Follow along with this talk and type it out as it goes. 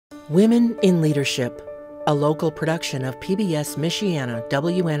Women in Leadership, a local production of PBS Michiana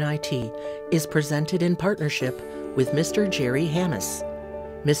WNIT, is presented in partnership with Mr. Jerry Hammis.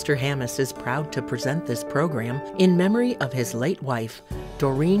 Mr. Hammis is proud to present this program in memory of his late wife,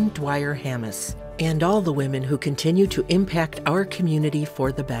 Doreen Dwyer Hammis, and all the women who continue to impact our community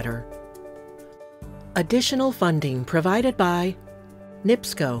for the better. Additional funding provided by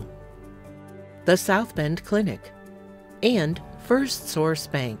NIPSCO, the South Bend Clinic, and First Source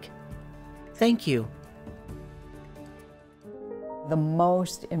Bank. Thank you. The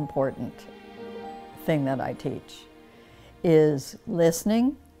most important thing that I teach is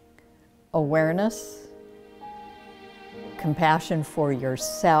listening, awareness, compassion for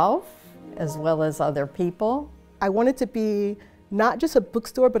yourself as well as other people. I want it to be not just a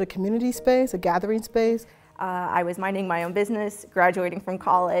bookstore, but a community space, a gathering space. I was minding my own business, graduating from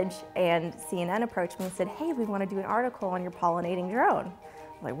college, and CNN approached me and said, "Hey, we want to do an article on your pollinating drone."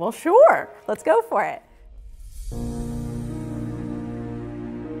 I'm like, well, sure, let's go for it.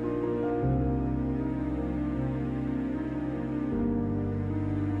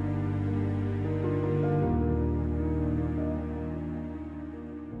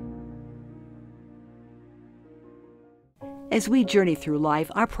 As we journey through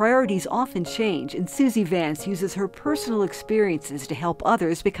life, our priorities often change, and Susie Vance uses her personal experiences to help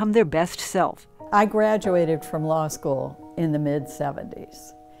others become their best self. I graduated from law school in the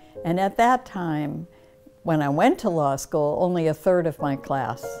mid-70s. And at that time, when I went to law school, only a third of my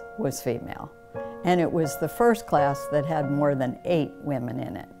class was female. And it was the first class that had more than 8 women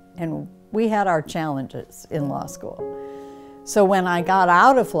in it. And we had our challenges in law school. So when I got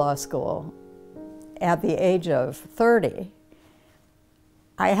out of law school at the age of 30,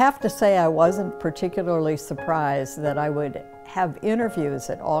 I have to say I wasn't particularly surprised that I would have interviews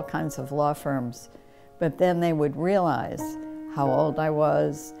at all kinds of law firms, but then they would realize how old I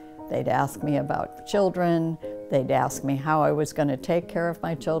was. They'd ask me about children. They'd ask me how I was going to take care of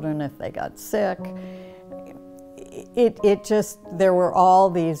my children if they got sick. There were all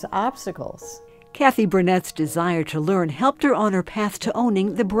these obstacles. Kathy Burnett's desire to learn helped her on her path to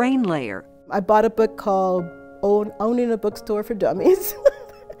owning the brain layer. I bought a book called Owning a Bookstore for Dummies.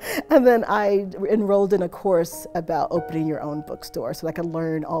 And then I enrolled in a course about opening your own bookstore so I could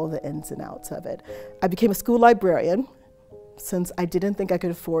learn all the ins and outs of it. I became a school librarian since I didn't think I could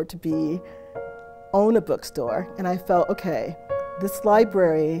afford to own a bookstore. And I felt, okay, this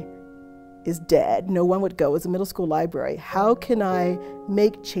library is dead. No one would go. It was a middle school library. How can I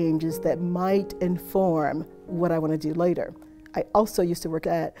make changes that might inform what I want to do later? I also used to work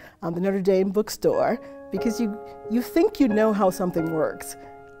at the Notre Dame bookstore because you think you know how something works.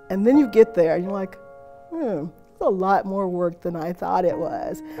 And then you get there and you're like, it's a lot more work than I thought it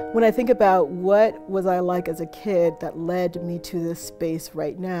was. When I think about what was I like as a kid that led me to this space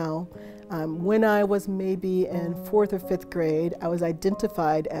right now, when I was maybe in 4th or 5th grade, I was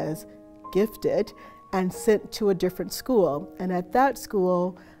identified as gifted and sent to a different school. And at that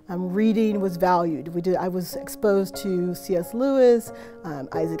school, reading was valued. I was exposed to C.S. Lewis,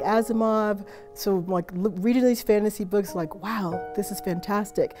 Isaac Asimov, so like reading these fantasy books, like, wow, this is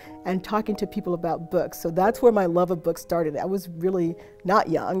fantastic, and talking to people about books. So that's where my love of books started. I was really not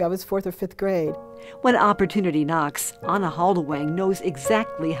young. I was 4th or 5th grade. When opportunity knocks, Anna Haldewang knows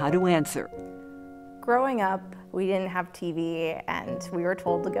exactly how to answer. Growing up, we didn't have TV, and we were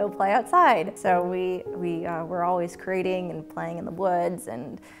told to go play outside. So we were always creating and playing in the woods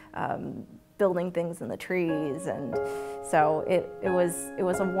and building things in the trees. And so it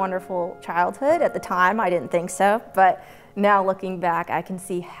was a wonderful childhood. At the time, I didn't think so, but now looking back, I can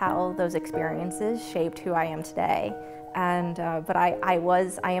see how those experiences shaped who I am today. And but I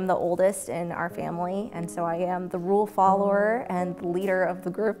am the oldest in our family, and so I am the rule follower and the leader of the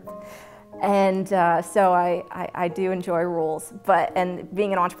group. And so I do enjoy rules, and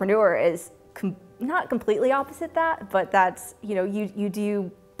being an entrepreneur is not completely opposite that, but that's, you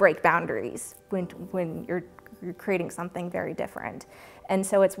do break boundaries when you're creating something very different. And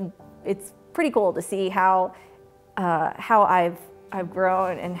so it's pretty cool to see how I've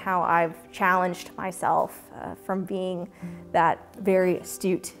grown and how I've challenged myself from being that very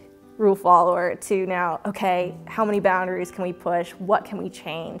astute rule follower to now, okay, how many boundaries can we push, what can we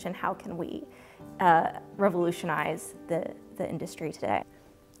change, and how can we revolutionize the industry today?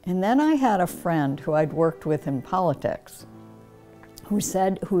 And then I had a friend who I'd worked with in politics, who's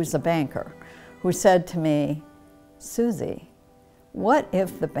a banker, who said to me, "Susie, what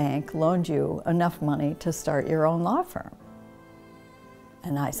if the bank loaned you enough money to start your own law firm?"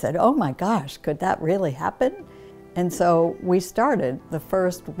 And I said, oh my gosh, could that really happen? And so we started the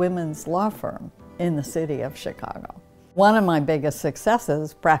first women's law firm in the city of Chicago. One of my biggest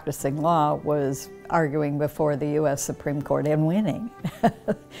successes practicing law was arguing before the U.S. Supreme Court and winning.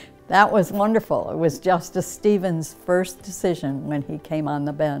 That was wonderful. It was Justice Stevens' first decision when he came on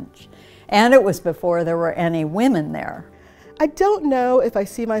the bench. And it was before there were any women there. I don't know if I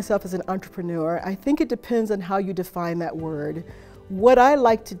see myself as an entrepreneur. I think it depends on how you define that word. What I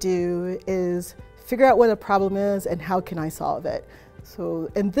like to do is figure out what the problem is and how can I solve it. So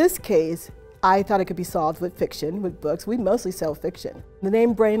in this case, I thought it could be solved with fiction, with books. We mostly sell fiction. The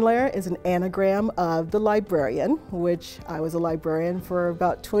name Brain Layer is an anagram of the librarian, which I was a librarian for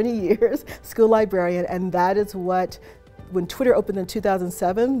about 20 years, school librarian, and that is what, when Twitter opened in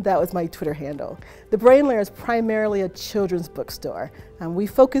 2007, that was my Twitter handle. The Brain Layer is primarily a children's bookstore. We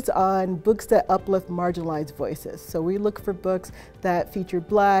focus on books that uplift marginalized voices. So we look for books that feature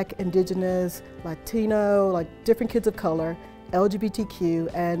Black, Indigenous, Latino, like different kids of color, LGBTQ,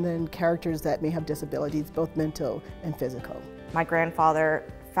 and then characters that may have disabilities, both mental and physical. My grandfather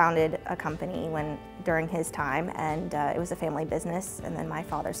founded a company during his time, and it was a family business, and then my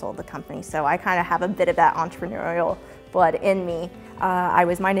father sold the company. So I kind of have a bit of that entrepreneurial blood in me. I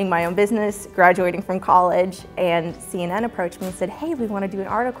was minding my own business, graduating from college, and CNN approached me and said, "Hey, we want to do an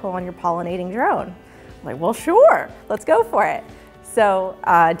article on your pollinating drone." I'm like, well, sure, let's go for it. So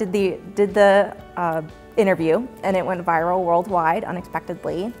did the interview, and it went viral worldwide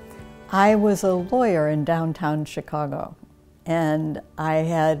unexpectedly. I was a lawyer in downtown Chicago, and I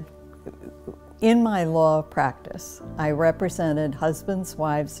had, in my law practice, I represented husbands,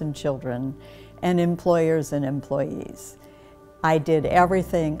 wives, and children, and employers and employees. I did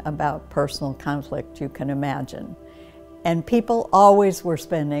everything about personal conflict you can imagine. And people always were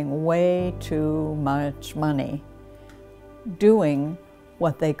spending way too much money doing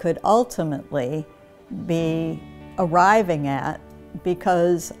what they could ultimately be arriving at,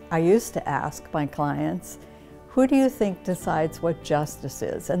 because I used to ask my clients, who do you think decides what justice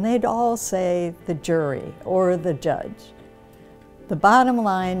is? And they'd all say the jury or the judge. The bottom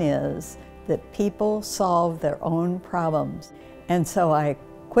line is that people solve their own problems. And so I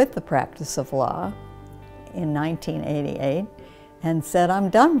quit the practice of law in 1988 and said, I'm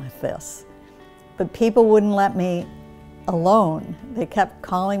done with this. But people wouldn't let me alone. They kept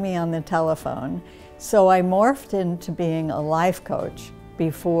calling me on the telephone. So I morphed into being a life coach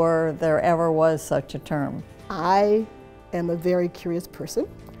before there ever was such a term. I am a very curious person.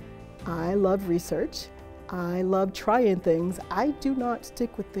 I love research. I love trying things. I do not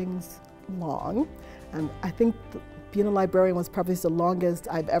stick with things long. I think being a librarian was probably the longest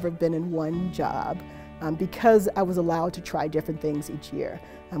I've ever been in one job, because I was allowed to try different things each year.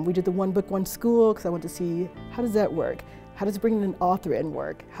 We did the one book, one school, because I wanted to see, how does that work? How does bringing an author in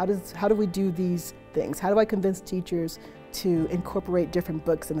work? How do we do these things? How do I convince teachers to incorporate different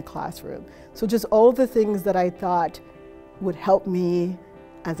books in the classroom? So just all the things that I thought would help me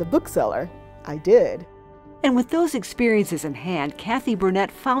as a bookseller, I did. And with those experiences in hand, Kathy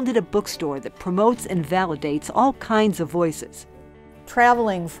Burnett founded a bookstore that promotes and validates all kinds of voices.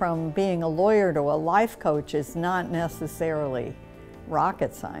 Traveling from being a lawyer to a life coach is not necessarily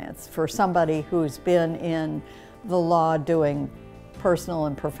rocket science for somebody who's been in the law doing personal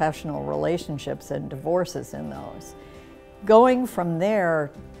and professional relationships and divorces in those. Going from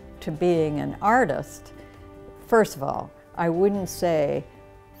there to being an artist, first of all, I wouldn't say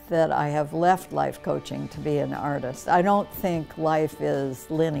that I have left life coaching to be an artist. I don't think life is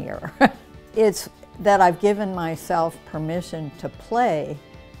linear. It's that I've given myself permission to play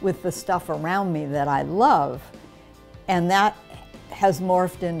with the stuff around me that I love, and that has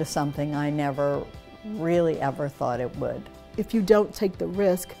morphed into something I never really ever thought it would. If you don't take the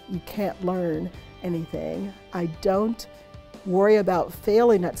risk, you can't learn anything. I don't worry about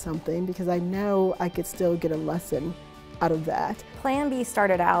failing at something because I know I could still get a lesson out of that. Plan B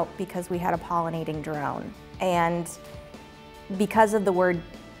started out because we had a pollinating drone, and because of the word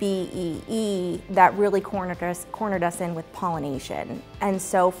BEE, that really cornered us in with pollination. And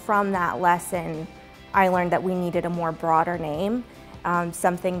so from that lesson, I learned that we needed a more broader name,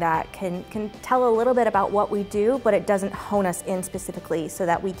 something that can tell a little bit about what we do, but it doesn't hone us in specifically, so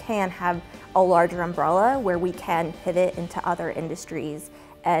that we can have a larger umbrella where we can pivot into other industries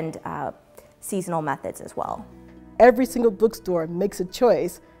and seasonal methods as well. Every single bookstore makes a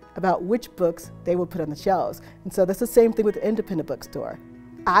choice about which books they will put on the shelves. And so that's the same thing with the independent bookstore.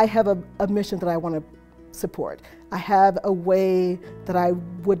 I have a mission that I want to support. I have a way that I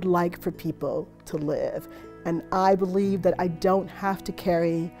would like for people to live. And I believe that I don't have to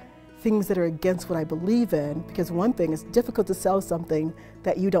carry things that are against what I believe in, because one thing, it's difficult to sell something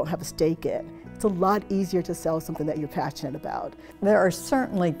that you don't have a stake in. It's a lot easier to sell something that you're passionate about. There are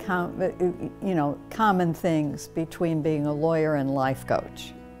certainly common things between being a lawyer and life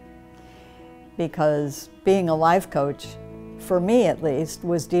coach. Because being a life coach, for me at least,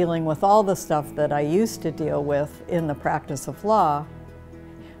 was dealing with all the stuff that I used to deal with in the practice of law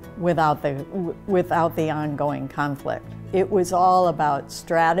without the ongoing conflict. It was all about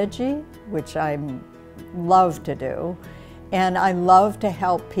strategy, which I love to do, and I love to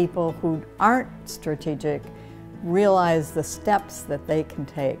help people who aren't strategic realize the steps that they can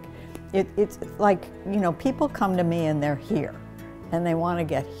take. It's like, people come to me and they're here, and they want to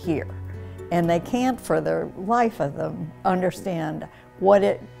get here, and they can't for the life of them understand what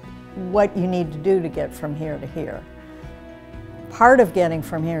you need to do to get from here to here. Part of getting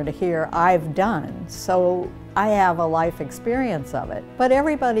from here to here I've done, so I have a life experience of it, but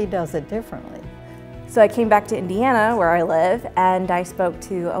everybody does it differently. So I came back to Indiana, where I live, and I spoke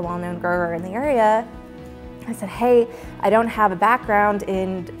to a well-known grower in the area. I said, hey, I don't have a background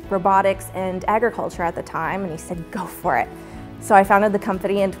in robotics and agriculture at the time, and he said, go for it. So I founded the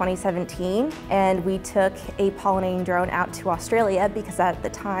company in 2017, and we took a pollinating drone out to Australia because at the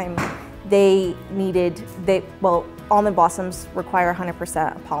time almond blossoms require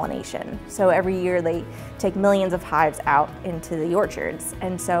 100% pollination. So every year they take millions of hives out into the orchards.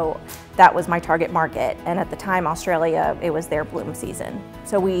 And so that was my target market. And at the time, Australia, it was their bloom season.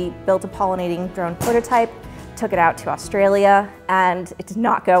 So we built a pollinating drone prototype, took it out to Australia, and it did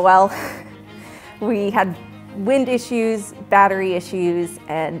not go well. We had wind issues, battery issues,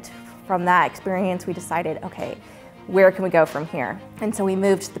 and from that experience, we decided, okay, where can we go from here? And so we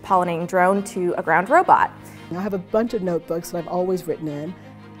moved the pollinating drone to a ground robot. I have a bunch of notebooks that I've always written in.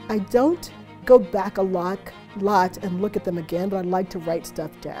 I don't go back a lot and look at them again, but I like to write stuff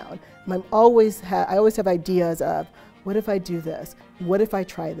down. I always have ideas of, what if I do this? What if I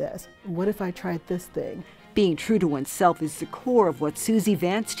try this? What if I tried this thing? Being true to oneself is the core of what Susie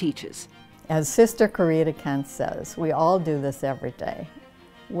Vance teaches. As Sister Corita Kent says, we all do this every day.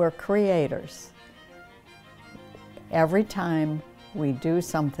 We're creators. Every time we do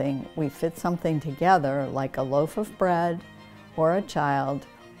something, we fit something together like a loaf of bread or a child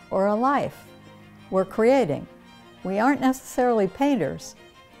or a life. We're creating. We aren't necessarily painters,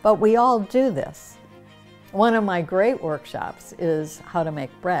 but we all do this. One of my great workshops is how to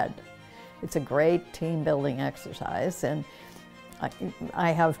make bread. It's a great team building exercise, and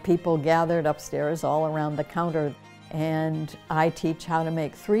I have people gathered upstairs all around the counter, and I teach how to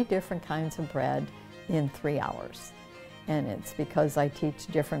make 3 different kinds of bread in 3 hours. And it's because I teach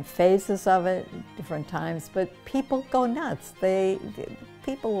different phases of it, different times, but people go nuts.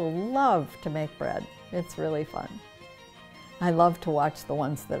 People love to make bread. It's really fun. I love to watch the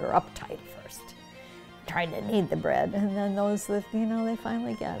ones that are uptight first, trying to knead the bread, and then those that, they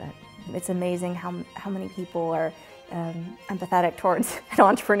finally get it. It's amazing how many people are empathetic towards an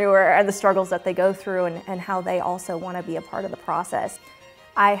entrepreneur and the struggles that they go through, and how they also want to be a part of the process.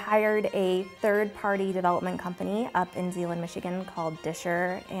 I hired a third-party development company up in Zeeland, Michigan called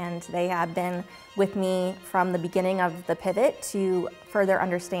Disher, and they have been with me from the beginning of the pivot to further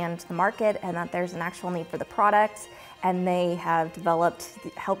understand the market and that there's an actual need for the product, and they have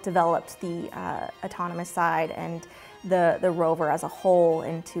helped develop the autonomous side and the rover as a whole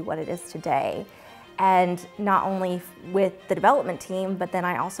into what it is today. And not only with the development team, but then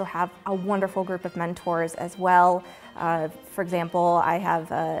I also have a wonderful group of mentors as well. For example, I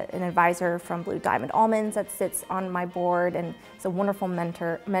have an advisor from Blue Diamond Almonds that sits on my board, and is a wonderful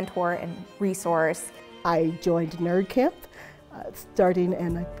mentor and resource. I joined Nerd Camp starting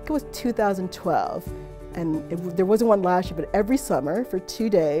in, I think it was 2012. And there wasn't one last year, but every summer for 2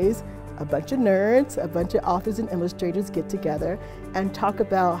 days, a bunch of nerds, a bunch of authors and illustrators get together and talk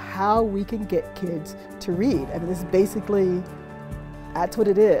about how we can get kids to read. I mean, this is basically, that's what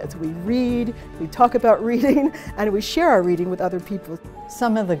it is. We read, we talk about reading, and we share our reading with other people.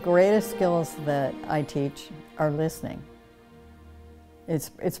 Some of the greatest skills that I teach are listening.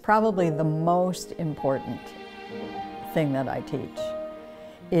 It's probably the most important thing that I teach,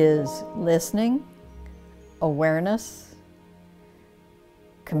 is listening, awareness,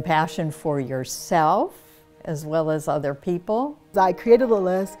 compassion for yourself as well as other people. I created a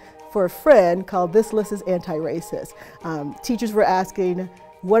list for a friend called This List is Anti-Racist. Teachers were asking,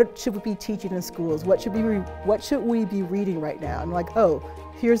 what should we be teaching in schools? What should we be reading right now? I'm like, oh,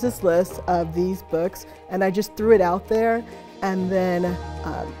 here's this list of these books, and I just threw it out there. And then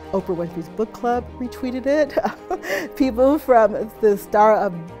Oprah Winfrey's book club retweeted it. People from the star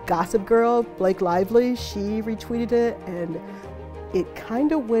of Gossip Girl, Blake Lively, she retweeted it, and it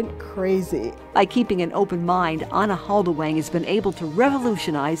kind of went crazy. By keeping an open mind, Anna Haldewang has been able to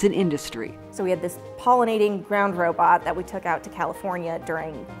revolutionize an industry. So we had this pollinating ground robot that we took out to California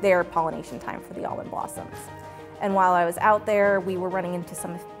during their pollination time for the almond blossoms. And while I was out there, we were running into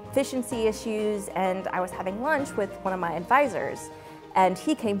some efficiency issues, and I was having lunch with one of my advisors, and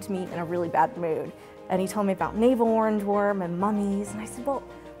he came to me in a really bad mood. And he told me about navel orange worm and mummies, and I said, well,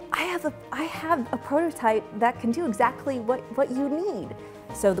 I have a prototype that can do exactly what you need.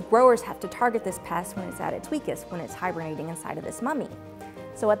 So the growers have to target this pest when it's at its weakest, when it's hibernating inside of this mummy.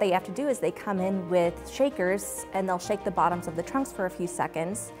 So what they have to do is they come in with shakers, and they'll shake the bottoms of the trunks for a few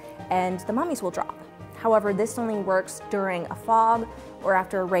seconds, and the mummies will drop. However, this only works during a fog or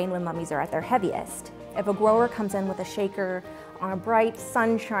after a rain when mummies are at their heaviest. If a grower comes in with a shaker on a bright,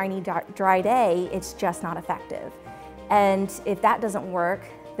 sunshiny, dry day, it's just not effective. And if that doesn't work,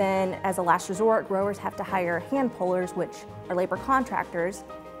 then as a last resort, growers have to hire hand pullers, which are labor contractors,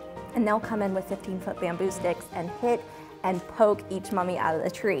 and they'll come in with 15-foot bamboo sticks and hit and poke each mummy out of the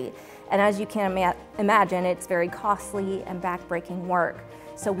tree. And as you can imagine, it's very costly and back-breaking work.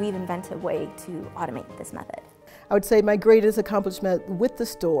 So we've invented a way to automate this method. I would say my greatest accomplishment with the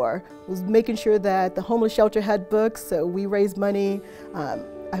store was making sure that the homeless shelter had books, so we raised money.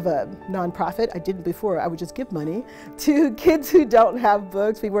 I have a nonprofit. I didn't before. I would just give money to kids who don't have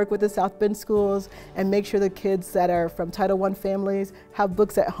books. We work with the South Bend schools and make sure the kids that are from Title I families have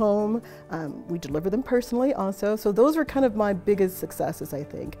books at home. We deliver them personally also. So those were kind of my biggest successes, I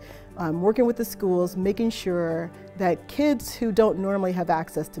think. Working with the schools, making sure that kids who don't normally have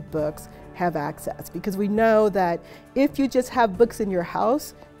access to books have access, because we know that if you just have books in your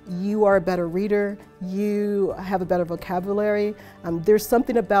house, you are a better reader, you have a better vocabulary. There's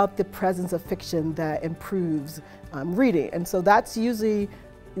something about the presence of fiction that improves reading, and so that's usually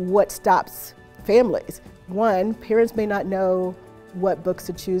what stops families. One, parents may not know what books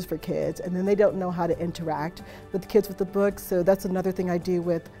to choose for kids, and then they don't know how to interact with the kids with the books, so that's another thing I do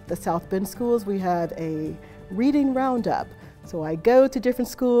with the South Bend schools. We have a reading roundup. So I go to different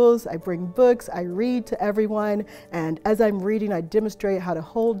schools, I bring books, I read to everyone, and as I'm reading, I demonstrate how to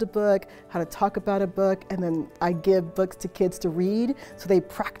hold a book, how to talk about a book, and then I give books to kids to read, so they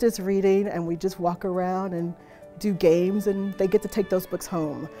practice reading, and we just walk around and do games, and they get to take those books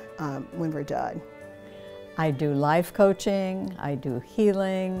home when we're done. I do life coaching, I do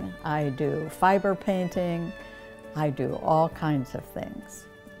healing, I do fiber painting, I do all kinds of things.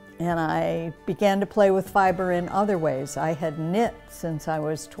 And I began to play with fiber in other ways. I had knit since I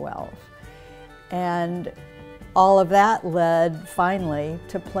was 12. And all of that led finally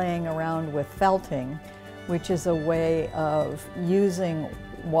to playing around with felting, which is a way of using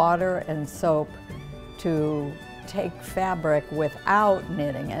water and soap to take fabric without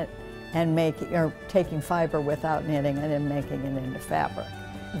knitting it and taking fiber without knitting it and making it into fabric.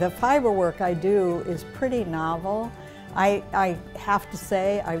 The fiber work I do is pretty novel. I have to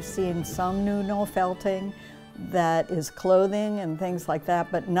say I've seen some new felting that is clothing and things like that,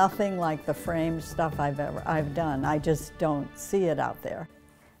 but nothing like the framed stuff I've done. I just don't see it out there.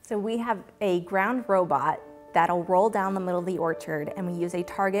 So we have a ground robot that'll roll down the middle of the orchard, and we use a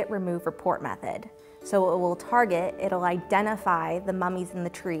target, remove, report method. So it will target, it'll identify the mummies in the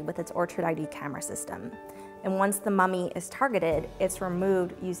tree with its Orchard ID camera system. And once the mummy is targeted, it's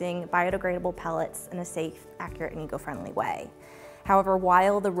removed using biodegradable pellets in a safe, accurate, and eco-friendly way. However,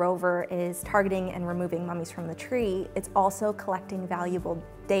 while the rover is targeting and removing mummies from the tree, it's also collecting valuable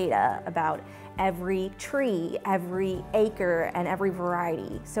data about every tree, every acre, and every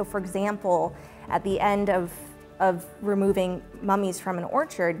variety. So for example, at the end of removing mummies from an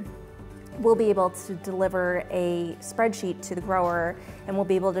orchard, we'll be able to deliver a spreadsheet to the grower, and we'll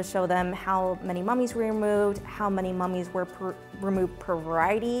be able to show them how many mummies were removed, how many mummies were removed per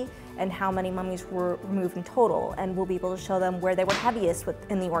variety, and how many mummies were removed in total. And we'll be able to show them where they were heaviest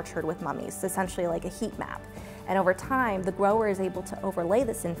in the orchard with mummies, essentially like a heat map. And over time, the grower is able to overlay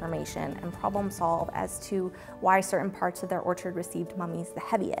this information and problem solve as to why certain parts of their orchard received mummies the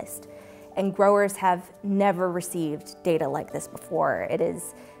heaviest. And growers have never received data like this before. It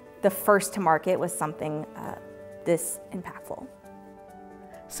is the first to market with something this impactful.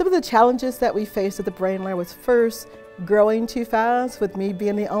 Some of the challenges that we faced at the Brain Lair was first growing too fast, with me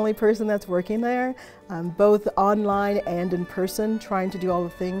being the only person that's working there, both online and in person, trying to do all the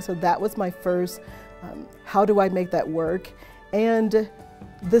things. So that was my first, how do I make that work? And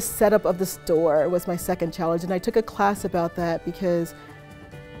the setup of the store was my second challenge, and I took a class about that because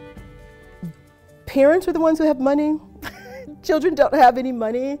parents are the ones who have money. Children don't have any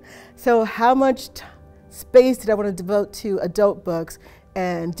money, so how much space did I want to devote to adult books,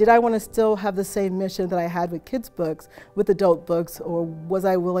 and did I want to still have the same mission that I had with kids' books with adult books, or was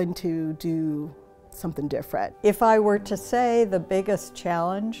I willing to do something different. If I were to say the biggest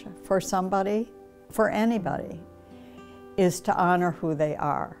challenge for somebody, for anybody, is to honor who they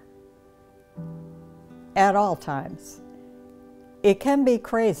are at all times. It can be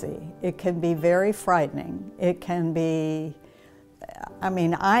crazy. It can be very frightening. It can be, I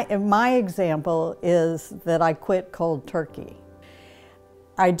mean, my example is that I quit cold turkey.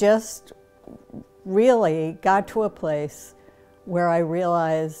 I just really got to a place where I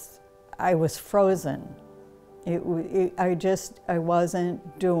realized I was frozen. I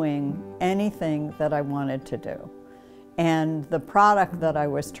wasn't doing anything that I wanted to do. And the product that I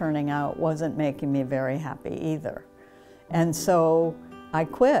was turning out wasn't making me very happy either. And so I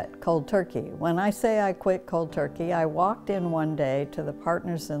quit cold turkey. When I say I quit cold turkey, I walked in one day to the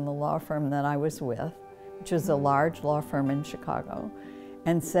partners in the law firm that I was with, which is a large law firm in Chicago,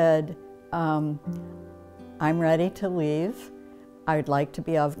 and said, I'm ready to leave. I'd like to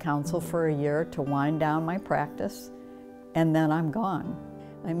be of counsel for a year to wind down my practice, and then I'm gone.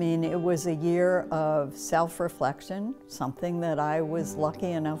 I mean, it was a year of self-reflection, something that I was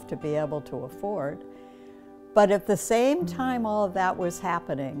lucky enough to be able to afford. But at the same time all of that was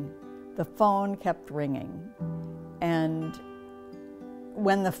happening, the phone kept ringing. And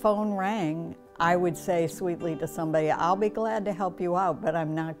when the phone rang, I would say sweetly to somebody, I'll be glad to help you out, but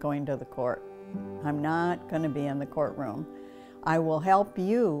I'm not going to the court. I'm not going to be in the courtroom. I will help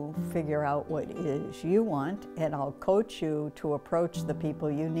you figure out what it is you want, and I'll coach you to approach the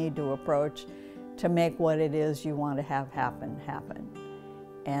people you need to approach to make what it is you want to have happen, happen.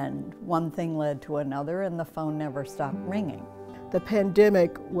 And one thing led to another, and the phone never stopped ringing. The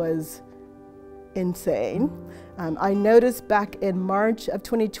pandemic was insane. I noticed back in March of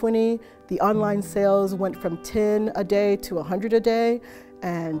 2020, the online sales went from 10 a day to 100 a day,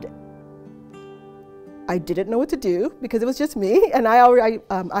 and I didn't know what to do because it was just me, and I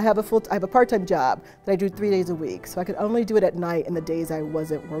have a part-time job that I do 3 days a week, so I could only do it at night in the days I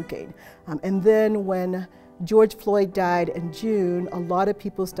wasn't working. And then when George Floyd died in June, a lot of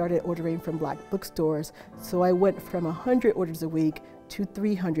people started ordering from Black bookstores, so I went from 100 orders a week to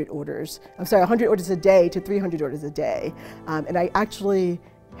 300 orders. I'm sorry, 100 orders a day to 300 orders a day. And I actually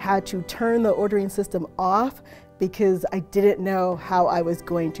had to turn the ordering system off because I didn't know how I was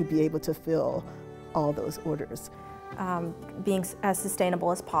going to be able to fill all those orders. Being as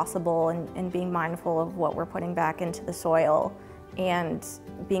sustainable as possible and being mindful of what we're putting back into the soil, and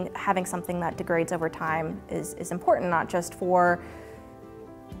having something that degrades over time is important, not just for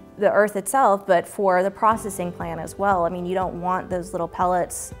the earth itself, but for the processing plant as well. I mean, you don't want those little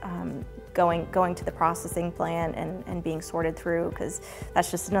pellets going to the processing plant and being sorted through, because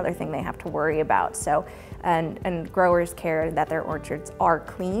that's just another thing they have to worry about. So, and growers care that their orchards are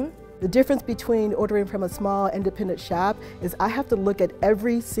clean. The difference between ordering from a small independent shop is I have to look at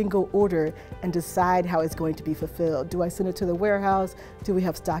every single order and decide how it's going to be fulfilled. Do I send it to the warehouse? Do we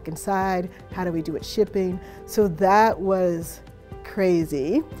have stock inside? How do we do it shipping? So that was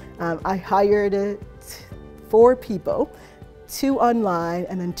crazy. I hired 4 people, 2 online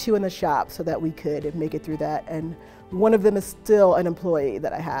and then 2 in the shop so that we could make it through that. And one of them is still an employee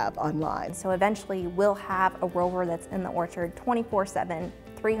that I have online. So eventually we'll have a rover that's in the orchard 24/7,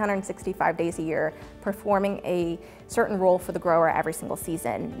 365 days a year, performing a certain role for the grower every single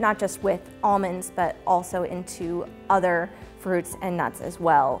season, not just with almonds, but also into other fruits and nuts as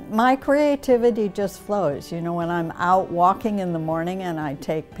well. My creativity just flows. You know, when I'm out walking in the morning and I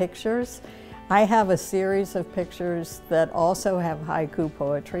take pictures, I have a series of pictures that also have haiku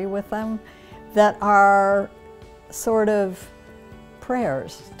poetry with them that are sort of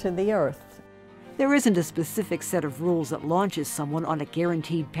prayers to the earth. There isn't a specific set of rules that launches someone on a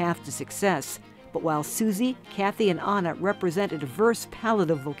guaranteed path to success. But while Susie, Kathy, and Anna represent a diverse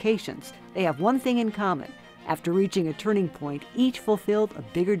palette of vocations, they have one thing in common. After reaching a turning point, each fulfilled a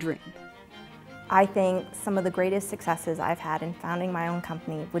bigger dream. I think some of the greatest successes I've had in founding my own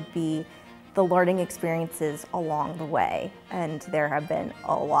company would be the learning experiences along the way. And there have been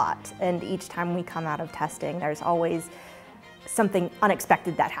a lot. And each time we come out of testing, there's always something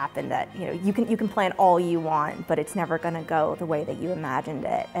unexpected that happened that, you know, you can plan all you want, but it's never going to go the way that you imagined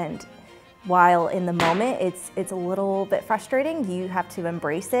it. And while in the moment it's a little bit frustrating, you have to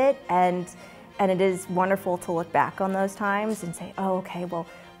embrace it, and it is wonderful to look back on those times and say, oh, okay, well,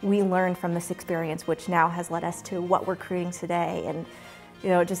 we learned from this experience, which now has led us to what we're creating today. And, you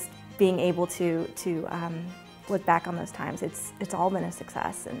know, just being able to look back on those times, it's all been a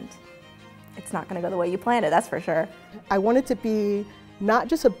success, and it's not going to go the way you planned it, that's for sure. I wanted to be not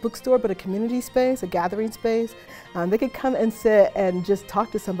just a bookstore, but a community space, a gathering space. They could come and sit and just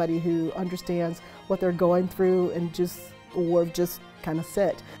talk to somebody who understands what they're going through, and just kind of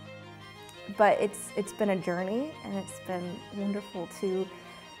sit. but it's been a journey, and it's been wonderful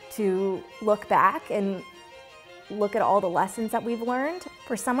to look back and look at all the lessons that we've learned.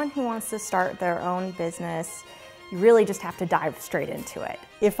 For someone who wants to start their own business, you really just have to dive straight into it.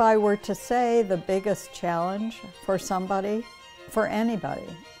 If I were to say the biggest challenge for somebody, for anybody,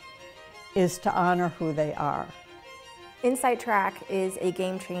 is to honor who they are. Insight Track is a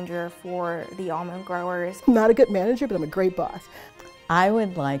game changer for the almond growers. I'm not a good manager, but I'm a great boss. I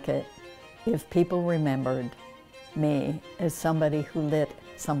would like it if people remembered me as somebody who lit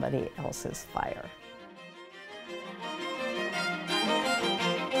somebody else's fire.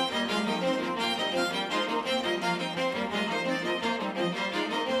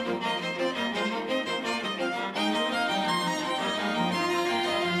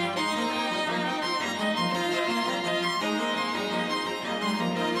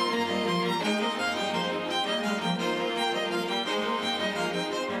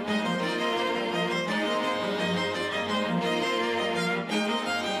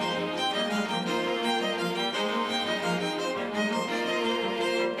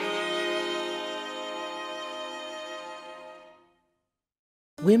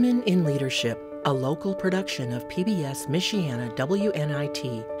 Women in Leadership, a local production of PBS Michiana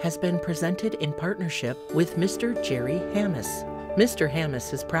WNIT, has been presented in partnership with Mr. Jerry Hammes. Mr.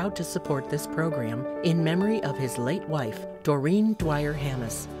 Hammes is proud to support this program in memory of his late wife, Doreen Dwyer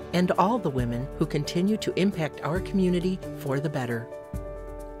Hammes, and all the women who continue to impact our community for the better.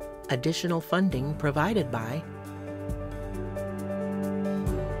 Additional funding provided by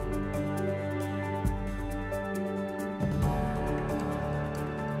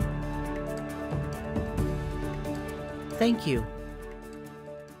Thank you.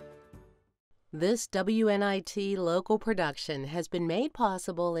 This WNIT local production has been made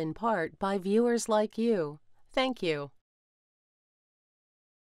possible in part by viewers like you. Thank you.